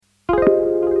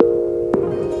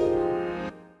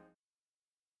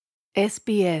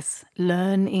SBS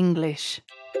Learn English.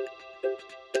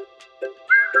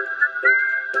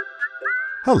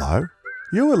 Hello,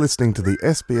 you are listening to the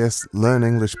SBS Learn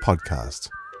English podcast,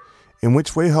 in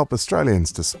which we help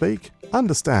Australians to speak,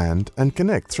 understand and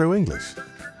connect through English.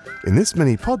 In this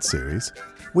Minipod series,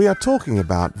 we are talking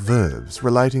about verbs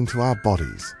relating to our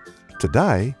bodies.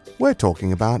 Today, we're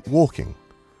talking about walking.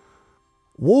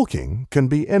 Walking can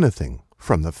be anything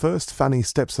from the first funny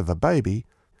steps of a baby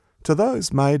to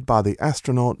those made by the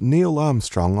astronaut Neil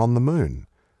Armstrong on the moon,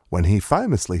 when he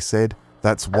famously said,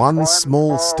 "That's one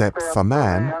small step for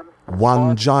man,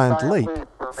 one giant leap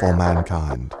for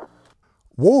mankind."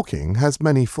 Walking has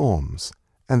many forms,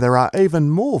 and there are even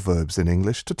more verbs in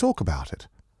English to talk about it.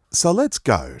 So let's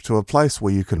go to a place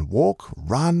where you can walk,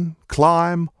 run,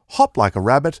 climb, hop like a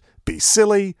rabbit, be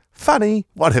silly, funny,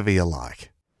 whatever you like.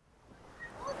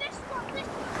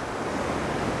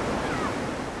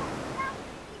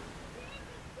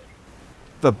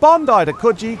 The Bondi to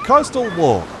Coogee Coastal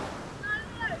Walk.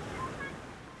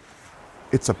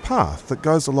 It's a path that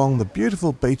goes along the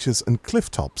beautiful beaches and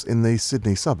cliff tops in these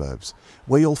Sydney suburbs,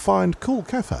 where you'll find cool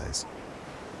cafes.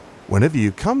 Whenever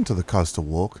you come to the coastal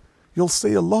walk, you'll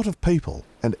see a lot of people,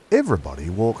 and everybody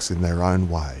walks in their own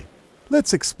way.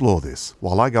 Let's explore this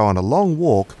while I go on a long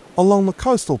walk along the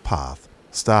coastal path,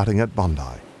 starting at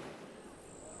Bondi.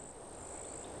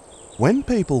 When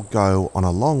people go on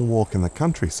a long walk in the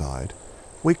countryside,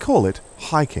 we call it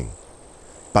hiking.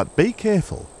 But be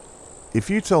careful. If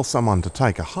you tell someone to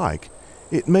take a hike,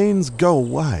 it means go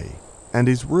away and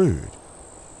is rude.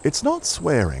 It's not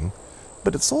swearing,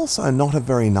 but it's also not a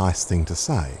very nice thing to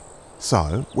say.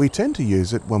 So we tend to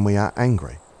use it when we are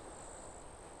angry.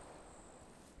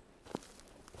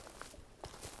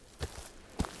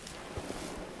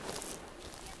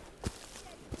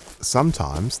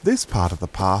 Sometimes this part of the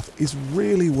path is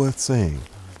really worth seeing,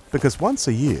 because once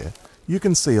a year you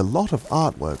can see a lot of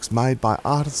artworks made by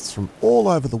artists from all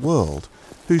over the world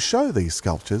who show these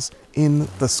sculptures in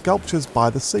the Sculptures by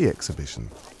the Sea exhibition.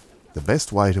 The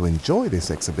best way to enjoy this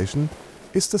exhibition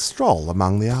is to stroll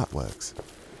among the artworks,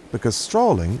 because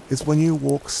strolling is when you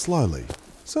walk slowly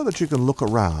so that you can look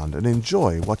around and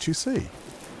enjoy what you see.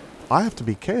 I have to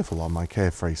be careful on my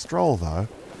carefree stroll though,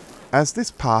 as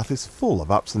this path is full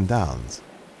of ups and downs,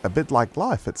 a bit like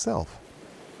life itself.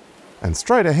 And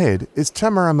straight ahead is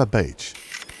Tamarama Beach.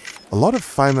 A lot of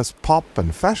famous pop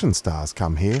and fashion stars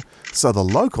come here, so the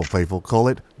local people call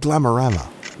it Glamorama.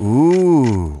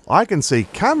 Ooh, I can see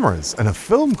cameras and a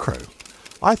film crew.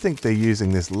 I think they're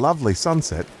using this lovely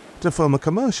sunset to film a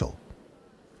commercial.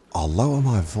 I'll lower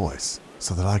my voice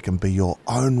so that I can be your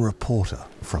own reporter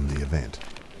from the event.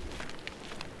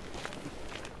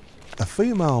 A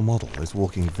female model is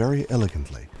walking very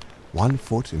elegantly, one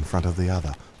foot in front of the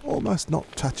other, almost not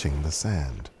touching the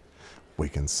sand. We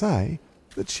can say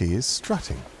that she is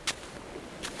strutting.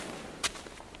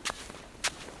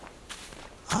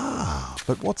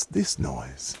 But what's this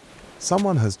noise?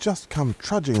 Someone has just come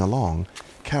trudging along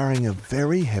carrying a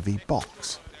very heavy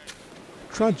box.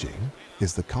 Trudging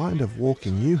is the kind of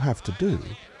walking you have to do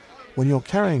when you're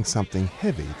carrying something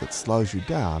heavy that slows you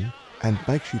down and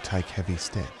makes you take heavy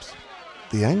steps.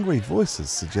 The angry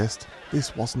voices suggest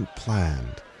this wasn't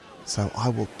planned, so I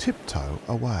will tiptoe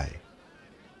away.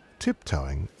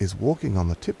 Tiptoeing is walking on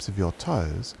the tips of your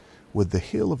toes with the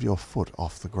heel of your foot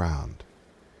off the ground.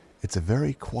 It's a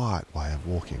very quiet way of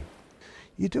walking.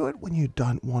 You do it when you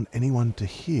don't want anyone to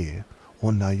hear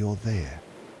or know you're there.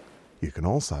 You can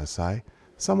also say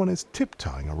someone is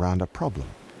tiptoeing around a problem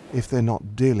if they're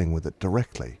not dealing with it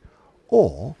directly,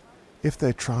 or if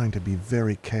they're trying to be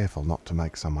very careful not to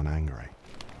make someone angry.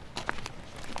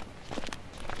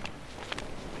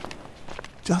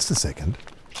 Just a second.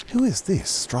 Who is this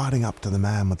striding up to the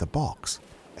man with the box?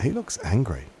 He looks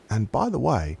angry. And by the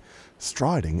way,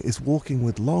 striding is walking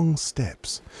with long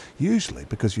steps, usually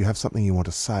because you have something you want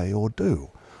to say or do,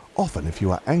 often if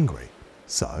you are angry.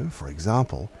 So, for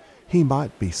example, he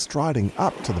might be striding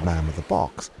up to the man with the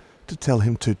box to tell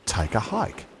him to take a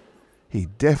hike. He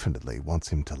definitely wants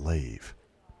him to leave.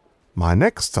 My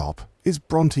next stop is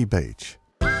Bronte Beach.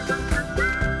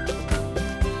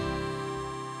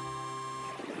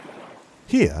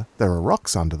 Here, there are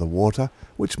rocks under the water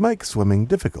which make swimming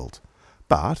difficult,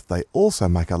 but they also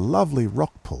make a lovely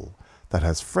rock pool that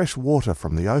has fresh water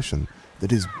from the ocean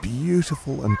that is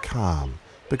beautiful and calm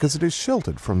because it is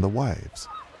sheltered from the waves.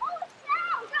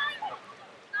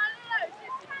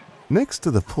 Next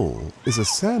to the pool is a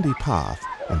sandy path,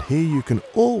 and here you can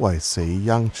always see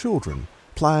young children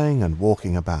playing and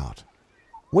walking about.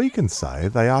 We can say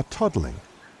they are toddling.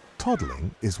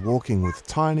 Toddling is walking with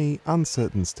tiny,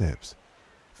 uncertain steps.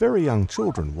 Very young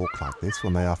children walk like this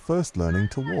when they are first learning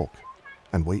to walk.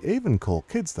 And we even call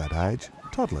kids that age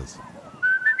toddlers.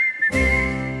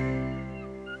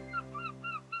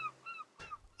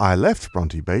 I left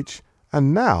Bronte Beach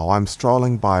and now I'm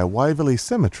strolling by Waverley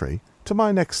Cemetery to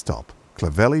my next stop,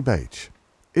 Clovelly Beach.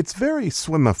 It's very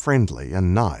swimmer-friendly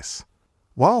and nice.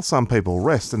 While some people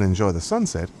rest and enjoy the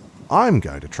sunset, I'm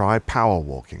going to try power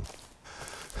walking.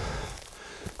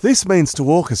 This means to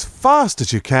walk as fast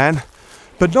as you can,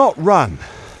 but not run.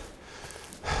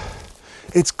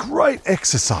 It's great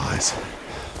exercise.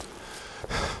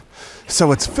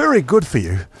 So it's very good for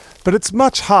you, but it's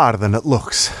much harder than it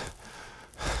looks.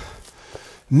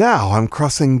 Now I'm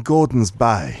crossing Gordon's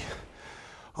Bay.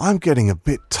 I'm getting a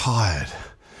bit tired,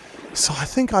 so I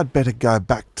think I'd better go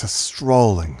back to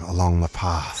strolling along the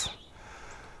path.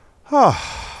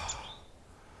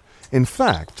 In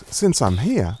fact, since I'm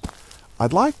here,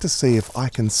 I'd like to see if I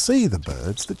can see the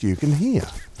birds that you can hear.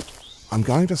 I'm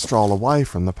going to stroll away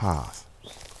from the path.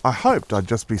 I hoped I'd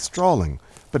just be strolling,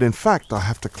 but in fact I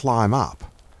have to climb up.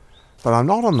 But I'm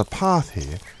not on the path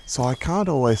here, so I can't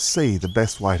always see the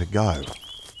best way to go.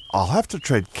 I'll have to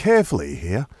tread carefully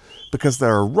here because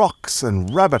there are rocks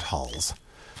and rabbit holes,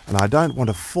 and I don't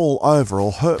want to fall over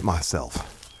or hurt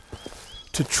myself.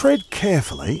 To tread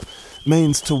carefully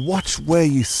means to watch where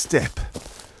you step,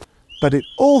 but it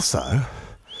also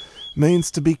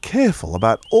means to be careful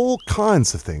about all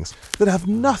kinds of things that have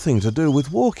nothing to do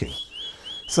with walking,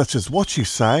 such as what you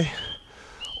say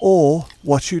or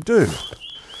what you do.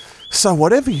 So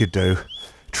whatever you do,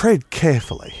 tread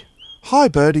carefully. Hi,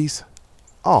 birdies.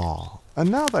 And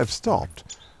now they've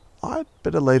stopped. I'd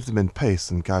better leave them in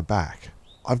peace and go back.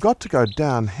 I've got to go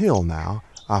downhill now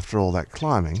after all that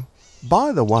climbing.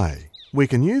 By the way, we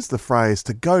can use the phrase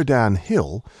to go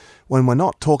downhill when we're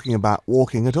not talking about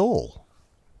walking at all.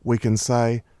 We can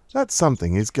say that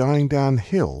something is going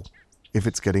downhill if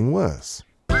it's getting worse.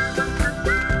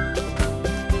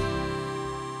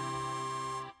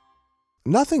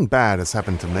 Nothing bad has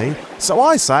happened to me, so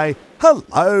I say,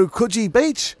 hello, Coogee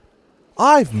Beach.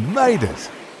 I've made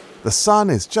it. The sun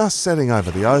is just setting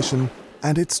over the ocean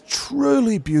and it's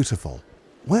truly beautiful.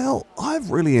 Well,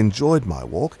 I've really enjoyed my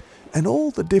walk and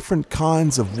all the different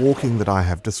kinds of walking that I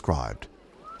have described.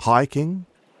 Hiking,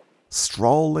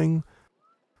 strolling,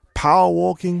 power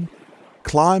walking,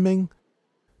 climbing,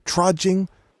 trudging,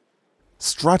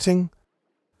 strutting,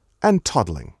 and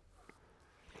toddling.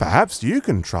 Perhaps you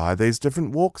can try these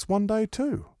different walks one day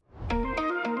too.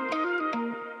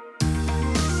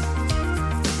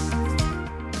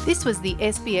 This was the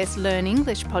SBS Learn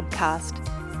English podcast.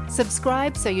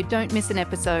 Subscribe so you don't miss an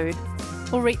episode,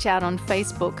 or reach out on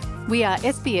Facebook. We are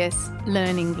SBS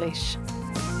Learn English.